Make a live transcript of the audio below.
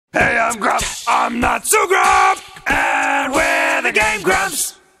Hey, I'm Grumps. I'm not so Grump, and we're the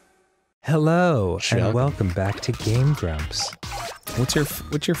GameGrumps. Hello, and welcome back to GameGrumps.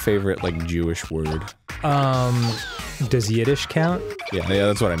 What's your favorite, like, Jewish word? Does Yiddish count? Yeah,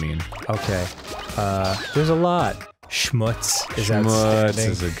 that's what I mean. Okay. There's a lot. Schmutz is Schmutz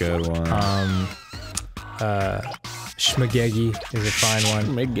outstanding. is a good one. Schmagegi is a fine one.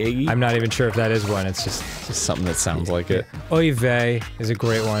 Schmagegi? I'm not even sure if that is one, it's just something that sounds like it. Oy vey is a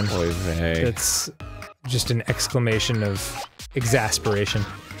great one. Oy vey. It's just an exclamation of exasperation.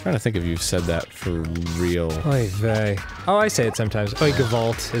 I'm trying to think if you've said that for real. Oy vey. Oh, I say it sometimes. Oy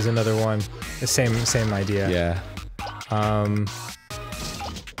gewalt is another one. The same idea. Yeah. A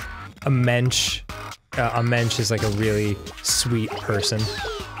mensch. A mensch is like a really sweet person.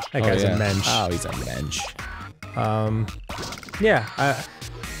 That guy's a mensch. Oh, he's a mensch. Yeah,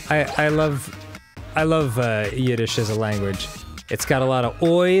 I love Yiddish as a language. It's got a lot of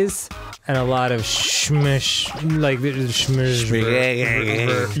oys and a lot of shmish, like shmish.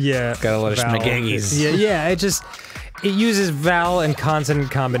 Yeah, Got a lot of schmagegis. Yeah. It uses vowel and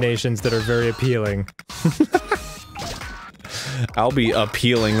consonant combinations that are very appealing. I'll be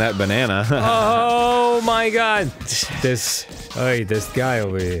appealing that banana. Oh my God! This guy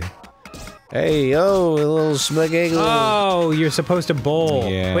over here. Hey, yo, a little schmagegi. Oh, you're supposed to bowl.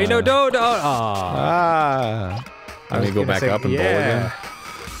 Yeah. Wait, no, don't. I'm gonna go back up and bowl again.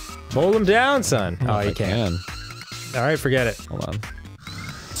 Bowl him down, son. Oh, you can't. All right, forget it. Hold on.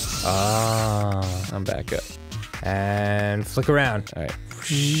 I'm back up. And flick around. All right.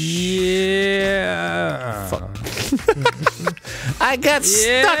 Yeah. Fuck. I got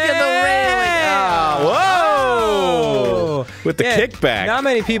stuck in the railing. Oh, whoa! With the kickback. Not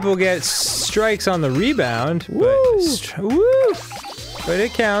many people get strikes on the rebound. Woo! But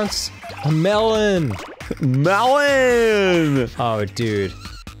it counts. A melon. Melon. Oh, dude.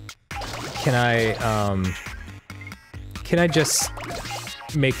 Can I just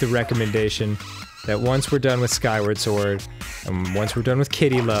make the recommendation that once we're done with Skyward Sword, and once we're done with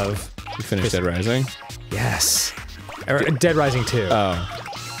Kitty Love... You finished Dead Rising? Yes. Dead Rising 2. Oh.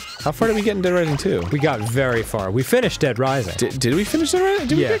 How far did we get in Dead Rising 2? We got very far. We finished Dead Rising. Did we finish Dead Rising?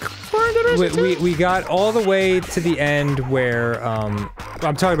 Did we get far in Dead Rising 2? We got all the way to the end where, I'm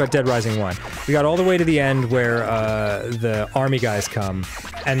talking about Dead Rising 1. We got all the way to the end where, the army guys come,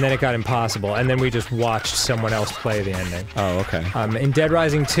 and then it got impossible, and then we just watched someone else play the ending. Oh, okay. In Dead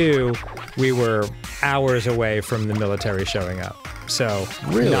Rising 2, we were hours away from the military showing up. So,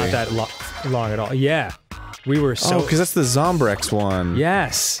 really? Not that long at all. Yeah. We were so... Oh, because that's the Zombrex one.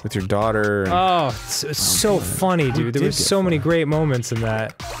 Yes. With your daughter. And... Oh, it's so funny, dude. There were so many great moments in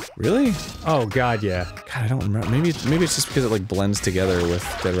that. Really? Oh, God, yeah. God, I don't remember. Maybe it's just because it, like, blends together with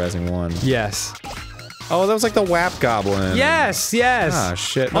Dead Rising 1. Yes. Oh, that was like the WAP goblin. Yes. Ah,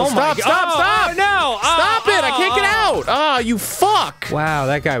 shit. No, Oh stop! my Stop! God. No! Stop it! I can't get out! Ah, you fuck! Wow,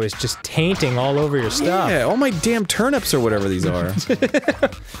 that guy was just tainting all over your stuff. Yeah, all my damn turnips or whatever these are.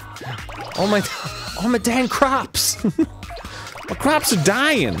 All my damn crops. My crops are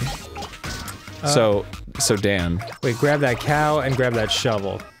dying. So Dan. Wait, grab that cow and grab that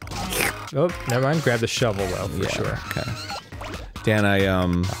shovel. Oh, never mind. Grab the shovel though, for sure. Okay. Dan,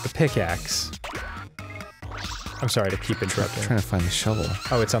 The pickaxe. I'm sorry to keep interrupting. I'm trying to find the shovel.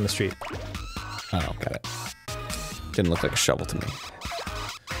 Oh, it's on the street. Oh, got it. Didn't look like a shovel to me.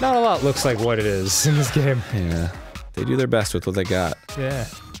 Not a lot looks like what it is in this game. Yeah. They do their best with what they got. Yeah.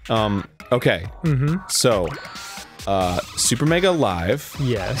 Okay. So, Super Mega Live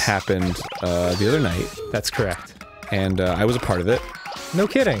happened the other night. That's correct. And I was a part of it. No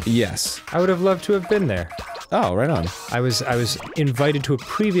kidding. Yes. I would have loved to have been there. Oh, right on. I was invited to a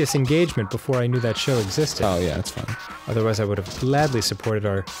previous engagement before I knew that show existed. Oh yeah, that's fine. Otherwise, I would have gladly supported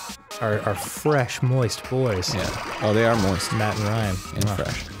our fresh, moist boys. Yeah. Oh, they are moist. Matt and Ryan. And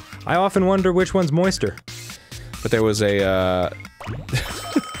fresh. I often wonder which one's moister. But there was a,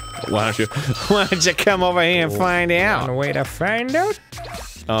 why don't you come over here and find out? A way to find out?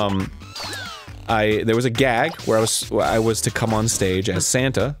 There was a gag where I was to come on stage as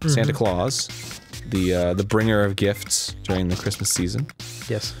Santa Claus, the bringer of gifts during the Christmas season.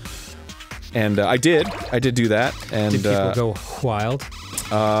 Yes. And I did do that. And did people go wild?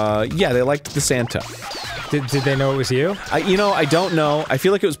 Yeah, they liked the Santa. Did they know it was you? I don't know. I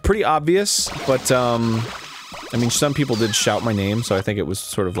feel like it was pretty obvious, but I mean, some people did shout my name, so I think it was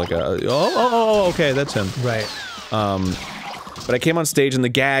sort of like a okay, that's him. Right. But I came on stage, and the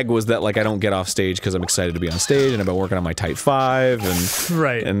gag was that, like, I don't get off stage because I'm excited to be on stage, and I've been working on my Tight 5, and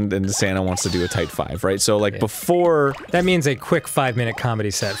right. and Santa wants to do a Tight 5, right? So, like, before... That means a quick 5-minute comedy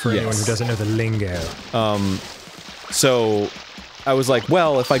set for anyone who doesn't know the lingo. So, I was like,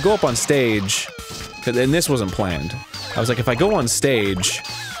 well, if I go up on stage, and this wasn't planned, I was like, if I go on stage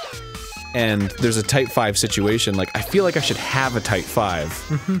and there's a Type 5 situation, like, I feel like I should have a Type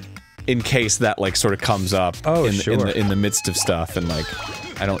 5 in case that, like, sort of comes up in the midst of stuff and, like,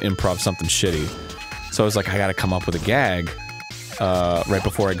 I don't improv something shitty. So I was like, I gotta come up with a gag right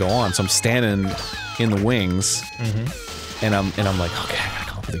before I go on. So I'm standing in the wings, and I'm like, okay, I gotta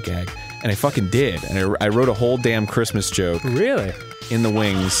come up with a gag. And I fucking did. And I wrote a whole damn Christmas joke. Really? In the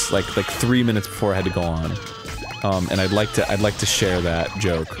wings, like 3 minutes before I had to go on. And I'd like to share that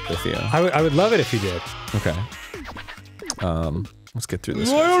joke with you. I would love it if you did. Okay. Let's get through this.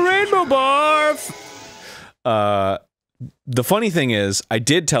 Royal Rainbow Barf! The funny thing is, I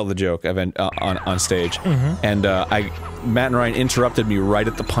did tell the joke on stage, and Matt and Ryan interrupted me right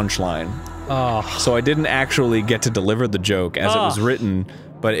at the punchline. Oh. So I didn't actually get to deliver the joke as it was written,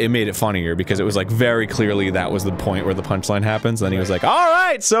 but it made it funnier because it was like very clearly that was the point where the punchline happens. And then he was like, "All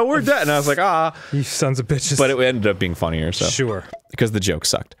right, so we're done," and I was like, "Ah, you sons of bitches!" But it ended up being funnier, so sure, because the joke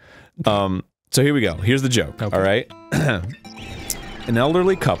sucked. So here we go. Here's the joke. Okay. All right, an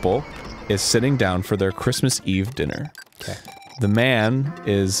elderly couple is sitting down for their Christmas Eve dinner. Okay. The man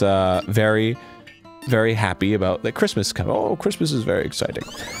is very, very happy about that Christmas coming. Oh, Christmas is very exciting.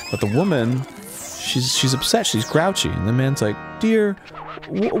 But the woman, she's upset. She's grouchy, and the man's like, "Dear,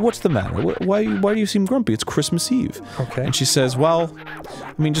 what's the matter? Why do you seem grumpy? It's Christmas Eve." Okay. And she says, "Well,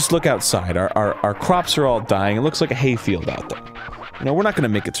 I mean, just look outside. Our crops are all dying. It looks like a hayfield out there. You know, we're not going to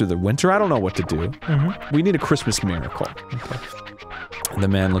make it through the winter. I don't know what to do. We need a Christmas miracle." Okay. And the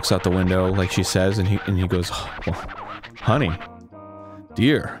man looks out the window, like she says, and he goes, "Well, honey,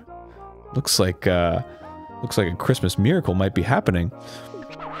 dear, looks like a Christmas miracle might be happening."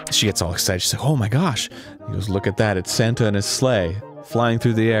 She gets all excited. She's like, "Oh my gosh!" He goes, "Look at that! It's Santa and his sleigh flying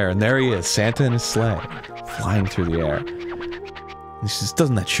through the air, and there he is, Santa and his sleigh flying through the air." And she says,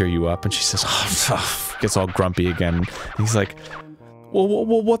 "Doesn't that cheer you up?" And she says, "Oh," gets all grumpy again. And he's like, well,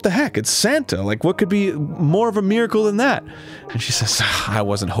 what the heck? It's Santa. Like, what could be more of a miracle than that?" And she says, "I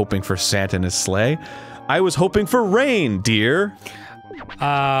wasn't hoping for Santa and his sleigh. I was hoping for rain, dear."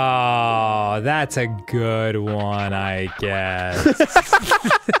 Oh, that's a good one, I guess.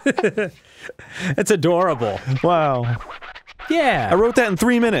 It's adorable. Wow. Yeah. I wrote that in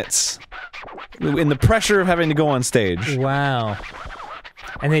 3 minutes. In the pressure of having to go on stage. Wow.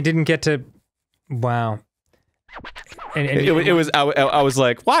 And they didn't get to... Wow. And it was I was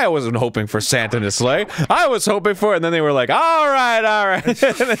like, why? I wasn't hoping for Santa and his sleigh. I was hoping for, and then they were like, all right. And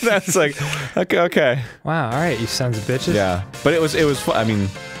that's like, okay. Wow, all right, you sons of bitches. Yeah, but it was. I mean,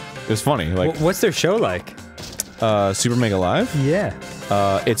 it was funny. Like, what's their show like? Super Mega Live. Yeah.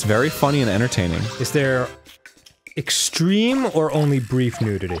 It's very funny and entertaining. Is there extreme or only brief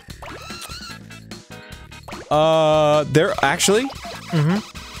nudity? There actually.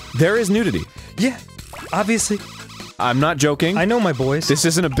 There is nudity. Yeah. Obviously. I'm not joking. I know my boys. This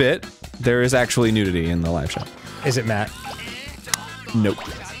isn't a bit. There is actually nudity in the live show. Is it Matt? Nope.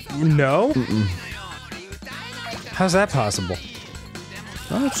 No? How's that possible?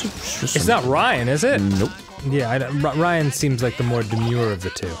 Oh, it's not Ryan, is it? Nope. Yeah, Ryan seems like the more demure of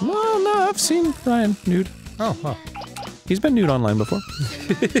the two. No, I've seen Ryan nude. Oh. He's been nude online before.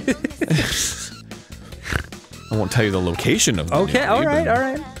 I won't tell you the location of the Okay, all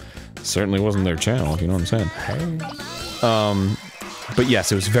right. Certainly wasn't their channel, if you know what I'm saying. Hey. But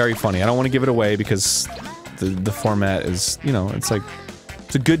yes, it was very funny. I don't want to give it away because the format is, you know, it's like,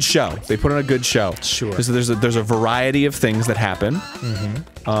 it's a good show. They put on a good show. Sure. There's a variety of things that happen.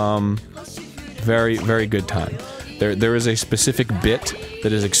 Very, very good time. There is a specific bit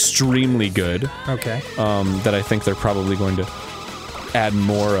that is extremely good. Okay. That I think they're probably going to add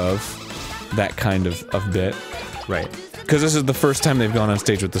more of that kind of bit. Right. Because this is the first time they've gone on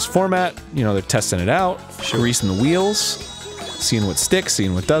stage with this format. You know, they're testing it out, greasing the wheels, seeing what sticks,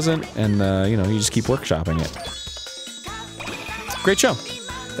 seeing what doesn't, and, you know, you just keep workshopping it. Great show.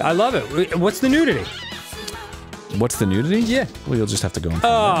 I love it. What's the nudity? What's the nudity? Yeah. Well, you'll just have to go and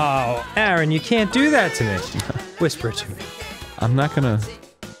find Oh, Aaron, you can't do that to me. Whisper it to me. I'm not gonna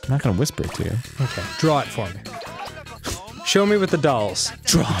whisper it to you. Okay. Draw it for me. Show me with the dolls.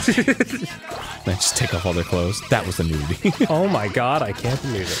 Draw it. They just take off all their clothes. That was the nudity. Oh my god, I can't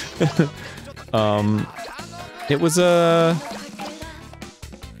believe it. It was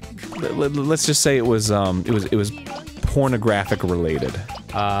let's just say it was pornographic related.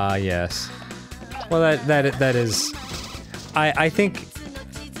 Yes. Well, that is. I think,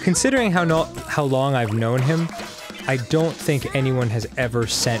 considering how long I've known him, I don't think anyone has ever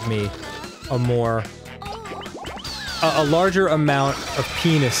sent me a larger amount of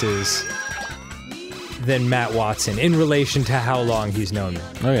penises than Matt Watson in relation to how long he's known me.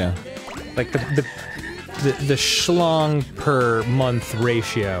 Oh yeah. Like the Schlong per month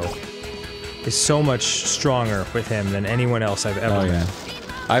ratio is so much stronger with him than anyone else I've ever met.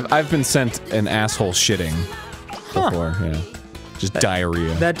 I've been sent an asshole shitting before. Yeah. Just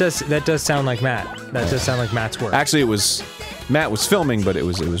diarrhea. That does sound like Matt. That does sound like Matt's work. Actually, Matt was filming, but it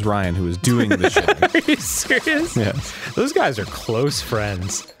was Ryan who was doing the shitting. Are you serious? Yeah. Those guys are close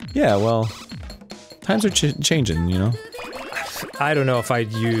friends. Yeah, well, times are changing, you know? I don't know if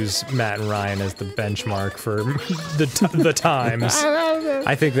I'd use Matt and Ryan as the benchmark for the times.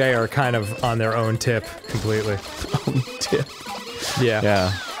 I think they are kind of on their own tip completely. Own tip. Yeah.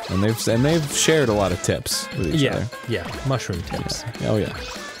 Yeah. And they've shared a lot of tips with each other. Yeah. Mushroom tips. Yeah. Oh yeah.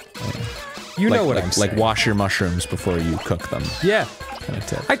 You know what I'm saying. Like wash your mushrooms before you cook them. Yeah. Kind of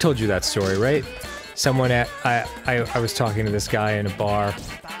tip. I told you that story, right? I was talking to this guy in a bar,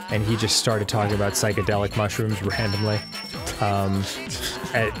 and he just started talking about psychedelic mushrooms randomly,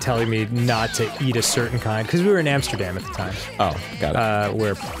 telling me not to eat a certain kind, because we were in Amsterdam at the time. Oh, got it.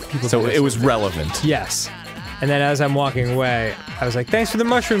 Where people. So it was relevant. Yes. And then as I'm walking away, I was like, "Thanks for the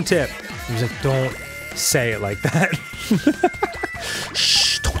mushroom tip." He was like, "Don't say it like that."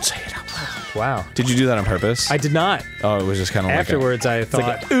 Shh! Don't say it out loud. Wow. Did you do that on purpose? I did not. Oh, it was just kind of Afterwards, I thought,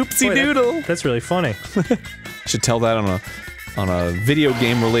 like a oopsie doodle. That's really funny. Should tell that on a video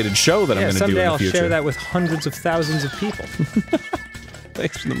game related show that I'm going to do in the future. Someday I'll share that with hundreds of thousands of people.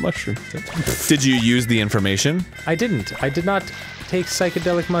 Thanks for the mushroom tip. Did you use the information? I didn't. I did not take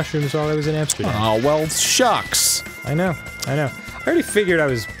psychedelic mushrooms while I was in Amsterdam. Oh, well, shucks. I know. I already figured I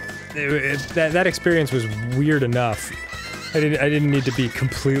was... that experience was weird enough. I didn't need to be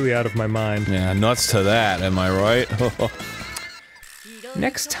completely out of my mind. Yeah, nuts to that, am I right?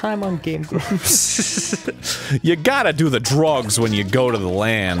 Next time on GameGrumps. You gotta do the drugs when you go to the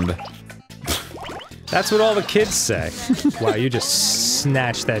land. That's what all the kids say. Wow, you just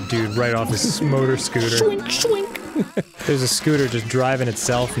snatched that dude right off his motor scooter. Shwink, shwink. There's a scooter just driving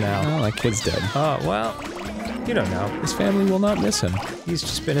itself now. Oh, that kid's dead. Oh, well, you don't know. His family will not miss him. He's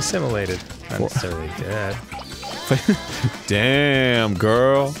just been assimilated. Not necessarily dead. Damn,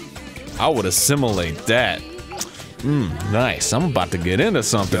 girl. I would assimilate that. Nice. I'm about to get into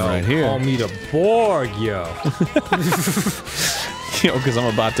something right here. Call me the Borg, yo. Yo, because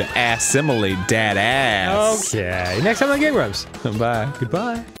I'm about to assimilate that ass. Okay. Next time on GameGrumps. Bye.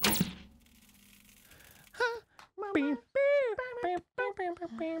 Goodbye.